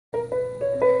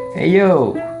Hey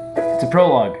yo, it's a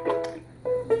prologue.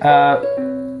 It's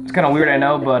kind of weird, I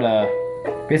know, but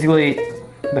basically,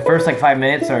 the first like 5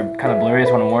 minutes are kind of blurry. I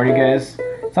just want to warn you guys.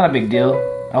 It's not a big deal.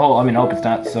 I hope it's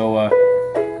not. So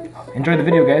enjoy the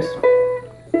video, guys.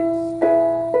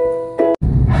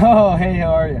 Oh, hey,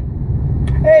 how are you?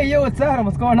 Hey, yo, it's Adam.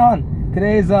 What's going on?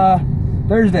 Today's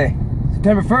Thursday,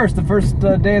 September 1st, the first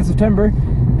day of September,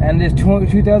 and it's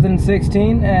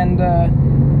 2016, and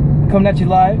coming at you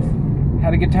live.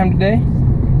 Had a good time today.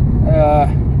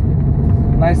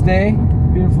 Nice day,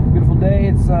 beautiful day.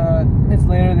 It's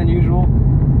later than usual.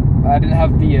 I didn't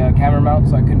have the camera mount,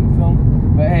 so I couldn't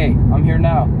film. But hey, I'm here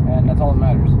now, and that's all that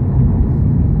matters.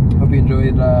 Hope you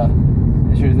enjoyed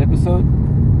this year's episode.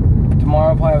 Tomorrow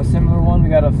I'll probably have a similar one. We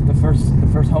got the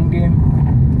first home game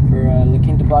for La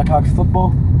Quinta Blackhawks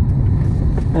football,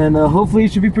 and hopefully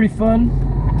it should be pretty fun.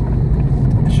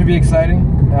 It should be exciting.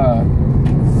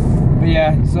 But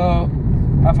yeah, so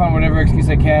I found whatever excuse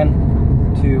I can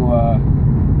to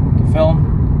film.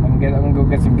 I'm gonna go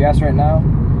get some gas right now.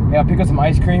 Yeah, I'll pick up some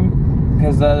ice cream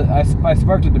because I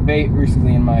sparked a debate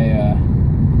recently in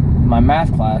my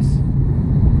math class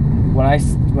when I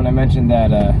mentioned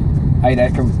that I eat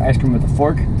ice cream with a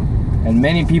fork, and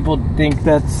many people think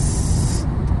that's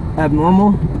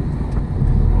abnormal.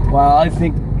 While I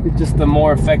think it's just the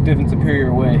more effective and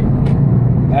superior way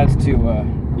as to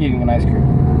eating an ice cream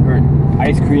or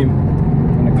ice cream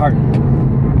in a carton.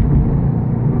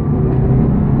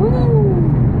 Woo!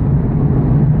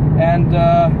 And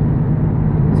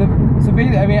so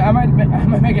basically, I mean, I might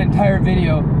make an entire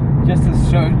video just to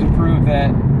prove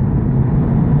that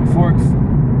forks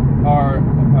are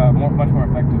much more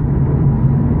effective.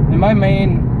 And my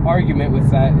main argument with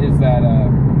that is that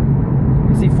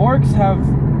you see, forks have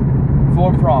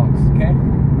 4 prongs. Okay,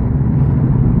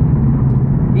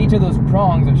 each of those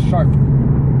prongs are sharp,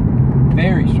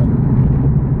 very sharp,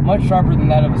 much sharper than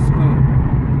that of a spoon,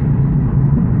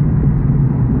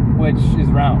 which is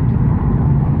round.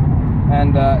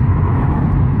 And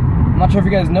I'm not sure if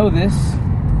you guys know this.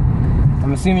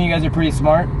 I'm assuming you guys are pretty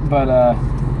smart, but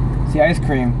see, ice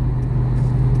cream,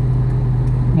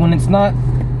 when it's not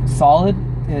solid,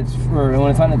 when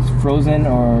it's not in its frozen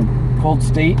or cold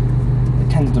state, it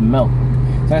tends to melt.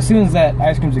 So as soon as that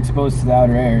ice cream is exposed to the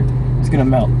outer air, it's gonna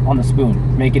melt on the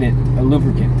spoon, making it a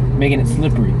lubricant, making it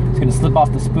slippery. It's gonna slip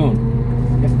off the spoon.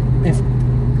 If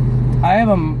I have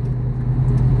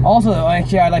also,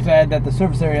 actually, I'd like to add that the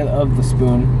surface area of the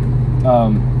spoon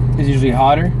is usually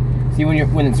hotter. See,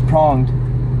 when it's pronged,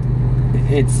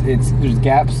 there's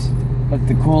gaps, like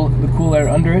the cool air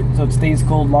under it, so it stays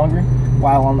cold longer,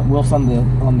 whilst on the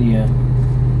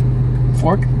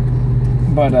fork.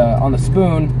 But on the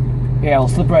spoon, yeah, it'll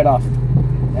slip right off,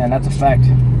 and that's a fact.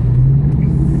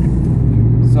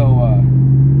 So,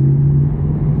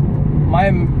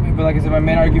 but like I said, my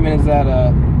main argument is that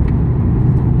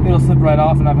it'll slip right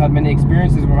off, and I've had many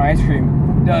experiences where my ice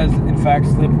cream does, in fact,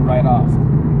 slip right off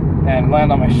and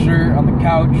land on my shirt, on the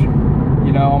couch,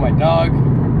 on my dog.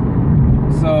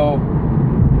 So,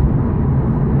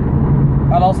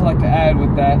 I'd also like to add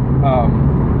with that,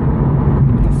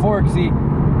 the fork, see,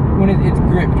 when it's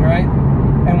gripped, right?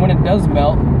 And when it does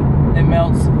melt, it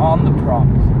melts on the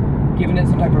prongs, giving it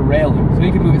some type of railing. So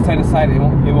you can move it side to side, it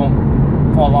won't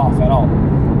fall off at all.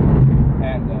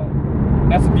 And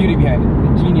that's the beauty behind it,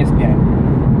 the genius behind it.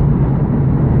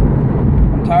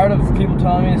 I'm tired of people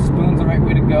telling me a spoon's the right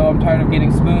way to go. I'm tired of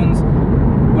getting spoons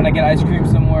when I get ice cream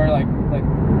somewhere like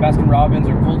Baskin Robbins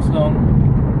or Cold Stone,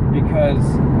 because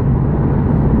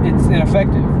it's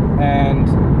ineffective, and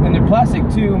they're plastic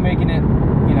too, making it,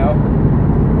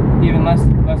 even less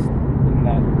than that.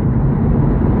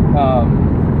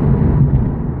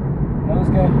 Know this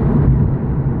guy?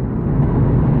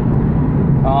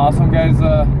 Some guy's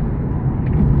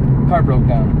car broke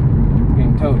down,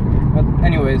 getting towed. But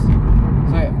anyways, so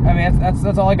I mean,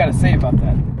 that's all I gotta say about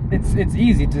that. It's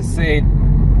easy to say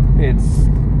it's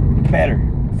better.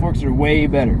 Forks are way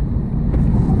better.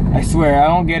 I swear, I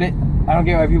don't get it. I don't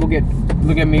get why people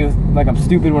look at me like I'm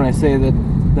stupid when I say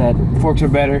that forks are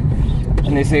better,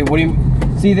 and they say, "What do you?"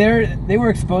 See, they were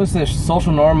exposed to the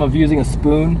social norm of using a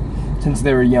spoon since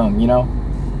they were young,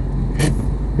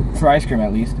 for ice cream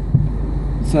at least.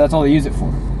 So that's all they use it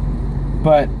for.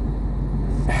 But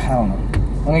I don't know.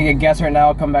 I'm gonna get gas right now.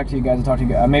 I'll come back to you guys and talk to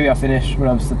you guys. Maybe I'll finish what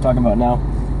I'm talking about now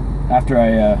after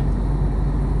I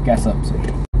gas up. So.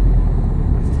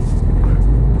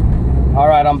 All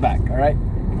right, I'm back. All right,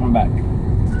 I'm back.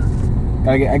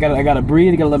 I gotta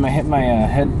breathe. I gotta let my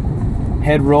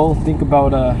head roll. Think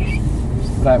about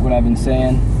what I've been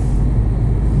saying.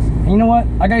 And you know what?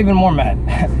 I got even more mad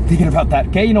thinking about that.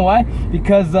 Okay, you know why?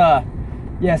 Because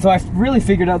yeah, so I really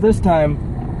figured out this time,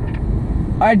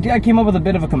 I came up with a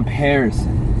bit of a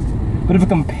comparison.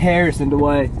 To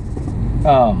why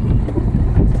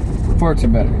forks are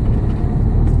better.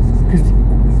 Because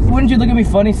wouldn't you look at me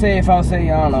funny, say, if I was saying,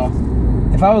 I don't know,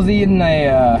 if I was eating a,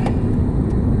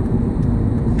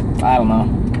 I don't know,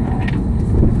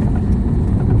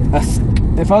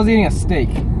 if I was eating a steak,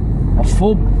 a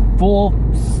full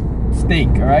steak,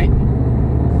 alright?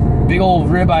 Big old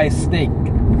ribeye steak.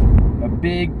 A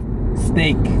big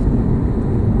steak.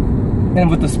 And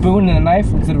with a spoon and a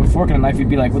knife, instead of a fork and a knife, you'd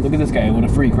be like, well, look at this guy, what a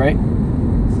freak, right?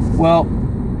 Well,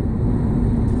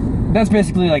 that's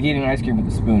basically like eating ice cream with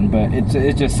a spoon, but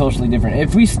it's just socially different.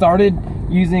 If we started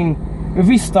using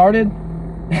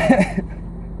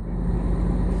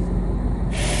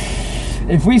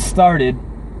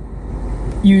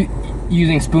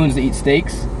spoons to eat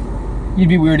steaks, you'd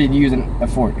be weirded using a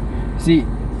fork. See,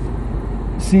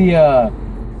 a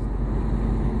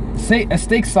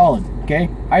steak's solid, okay?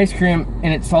 Ice cream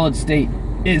in its solid state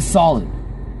is solid.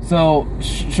 So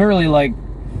surely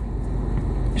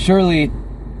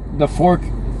the fork.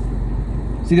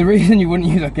 See, the reason you wouldn't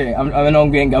use, okay, I'm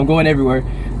going everywhere,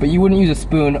 but you wouldn't use a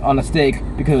spoon on a steak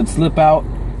because it would slip out.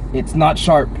 It's not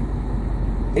sharp.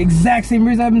 Exact same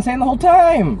reason I've been saying the whole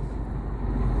time.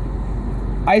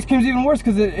 Ice cream's even worse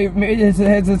because it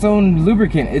has its own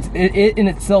lubricant. It in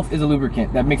itself is a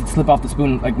lubricant that makes it slip off the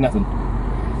spoon like nothing.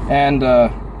 And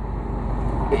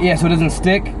yeah, so it doesn't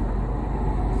stick.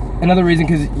 Another reason,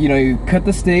 because you cut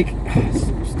the steak.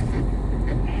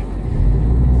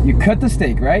 You cut the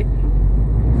steak, right?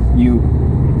 You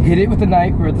hit it with a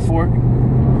knife or the fork,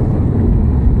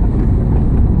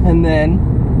 and then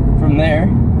from there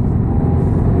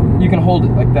you can hold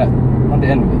it like that on the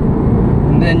end of it,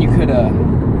 and then you could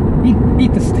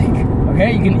eat the steak.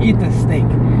 Okay, you can eat the steak.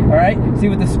 All right. See,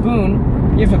 with the spoon,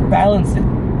 you have to balance it.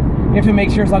 You have to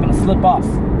make sure it's not going to slip off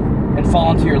and fall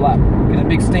onto your lap. Get a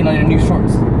big stain on your new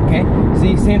shorts. Okay.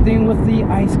 See, same thing with the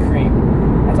ice cream.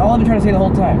 That's all I've been trying to say the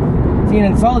whole time. See, in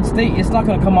a solid state, it's not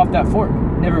going to come off that fork.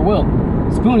 Never will.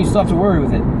 Spoon, you still have to worry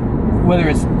with it, whether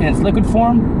it's in its liquid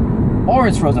form or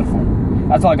its frozen form.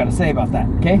 That's all I got to say about that.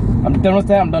 Okay. I'm done with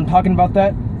that. I'm done talking about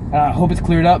that. And I hope it's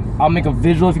cleared up. I'll make a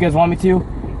visual if you guys want me to.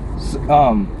 So,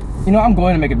 I'm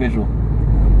going to make a visual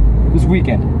this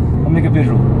weekend. I'll make a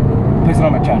visual, place it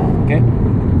on my channel. Okay.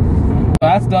 So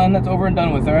that's done. That's over and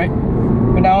done with. All right.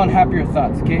 But now on happier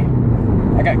thoughts. Okay.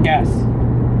 I got gas.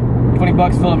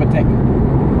 $20 filled up my tank.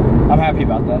 I'm happy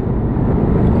about that.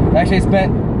 I actually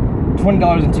spent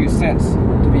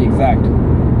 $20.02 to be exact.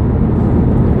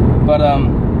 But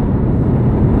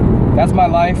that's my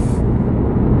life.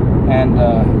 And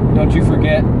don't you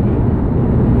forget,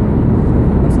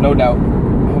 it's No Doubt. I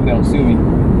hope they don't sue me.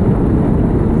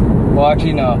 Well,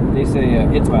 actually, no. They say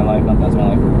it's my life, not that's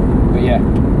my life. But yeah.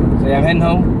 So yeah, I'm heading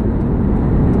home.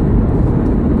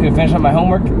 Gonna finish up my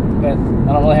homework that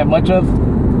I don't really have much of.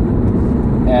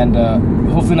 And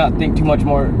hopefully not think too much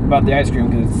more about the ice cream,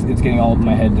 because it's getting all over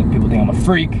my head that people think I'm a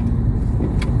freak.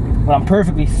 But I'm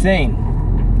perfectly sane.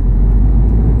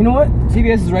 You know what?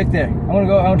 CVS is right there. I'm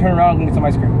gonna turn around and get some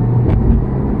ice cream.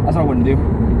 That's what I'm gonna do.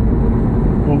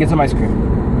 I'm gonna get some ice cream.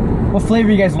 What flavor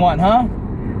you guys want, huh?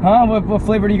 Huh? What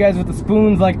flavor do you guys with the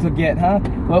spoons like to get, huh?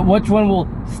 Which one will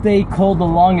stay cold the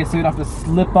longest so you don't have to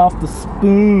slip off the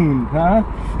spoon, huh?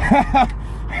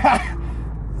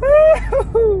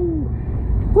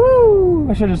 Woo!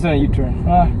 I should have just done a U-turn.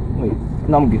 Wait.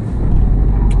 No, I'm good.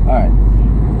 Alright.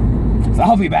 So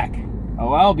I'll be back.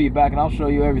 Oh, I'll be back and I'll show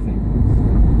you everything.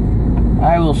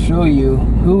 I will show you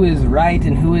who is right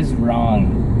and who is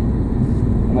wrong.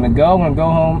 I'm gonna go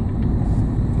home.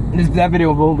 That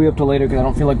video won't be up till later because I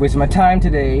don't feel like wasting my time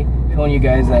today showing you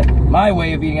guys that my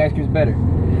way of eating ice cream is better.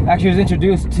 Actually, it was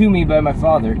introduced to me by my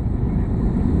father,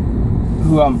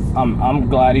 who I'm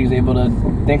glad he was able to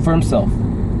think for himself.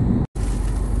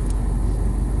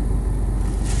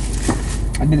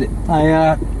 I did it.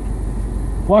 I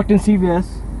walked in CVS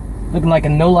looking like a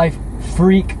no-life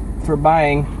freak for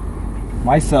buying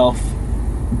myself.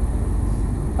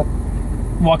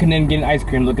 Walking in getting ice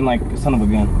cream looking like a son of a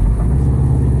gun.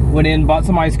 Went in, bought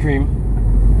some ice cream,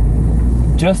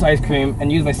 just ice cream,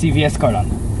 and used my CVS card on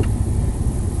it.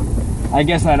 I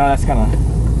guess I know that's kind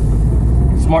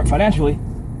of smart financially,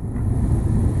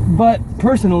 but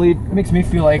personally, it makes me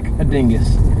feel like a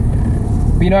dingus.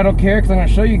 But I don't care, because I'm going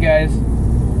to show you guys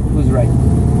who's right.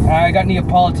 I got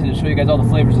Neapolitan to show you guys all the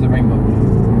flavors of the rainbow.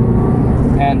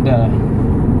 And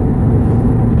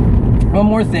one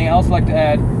more thing I also like to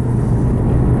add.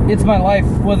 It's My Life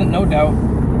wasn't No Doubt.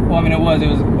 Well, I mean, it was.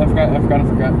 I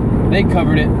forgot. They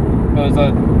covered it. It was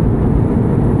a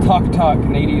Talk,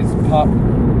 an 80s pop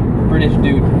British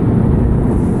dude.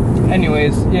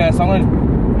 Anyways, yeah, so I'm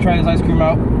gonna try this ice cream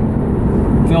out,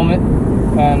 film it,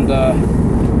 and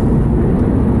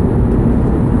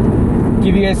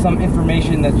give you guys some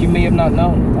information that you may have not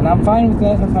known. And I'm fine with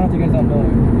that. I'm fine with you guys not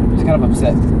knowing. I'm just kind of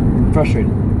upset,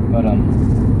 frustrated. But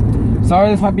sorry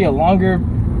this might be a longer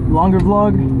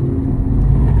vlog,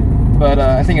 but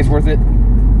I think it's worth it.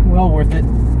 Well worth it.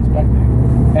 It's back there.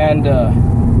 And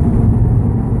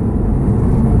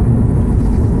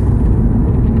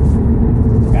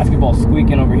basketball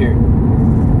squeaking over here.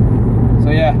 So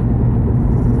yeah.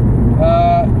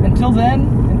 Until then,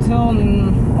 until I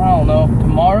don't know,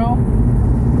 tomorrow.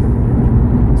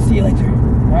 See you later.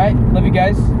 Alright? Love you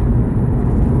guys.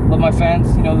 Love my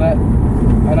fans, you know that.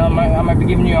 I know I might be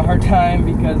giving you a hard time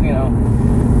because, you know,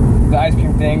 the ice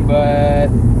cream thing, but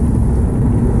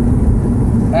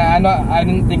I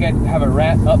didn't think I'd have a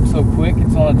rant up so quick.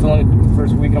 It's only the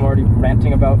first week and I'm already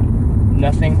ranting about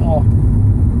nothing. Oh,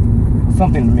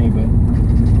 something to me, but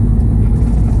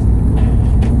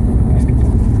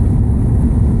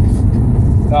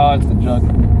oh, it's the jug.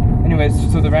 Anyways,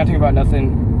 so the ranting about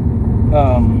nothing.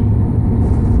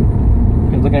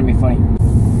 You're looking at me funny.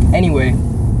 Anyway,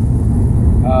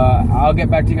 I'll get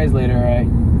back to you guys later. Alright.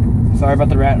 Sorry about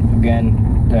the rant again.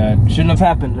 That shouldn't have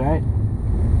happened. Alright.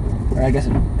 Or I guess,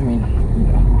 I mean,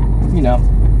 you know.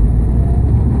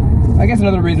 I guess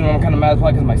another reason why I'm kind of mad is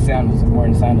probably because my sandals. I'm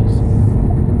wearing sandals.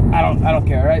 I don't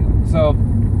care. Alright. So,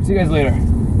 see you guys later.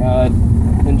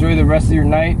 Enjoy the rest of your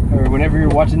night or whenever you're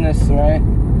watching this. Alright.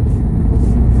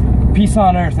 Peace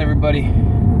on earth, everybody.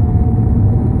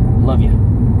 Love you.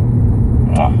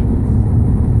 Mwah.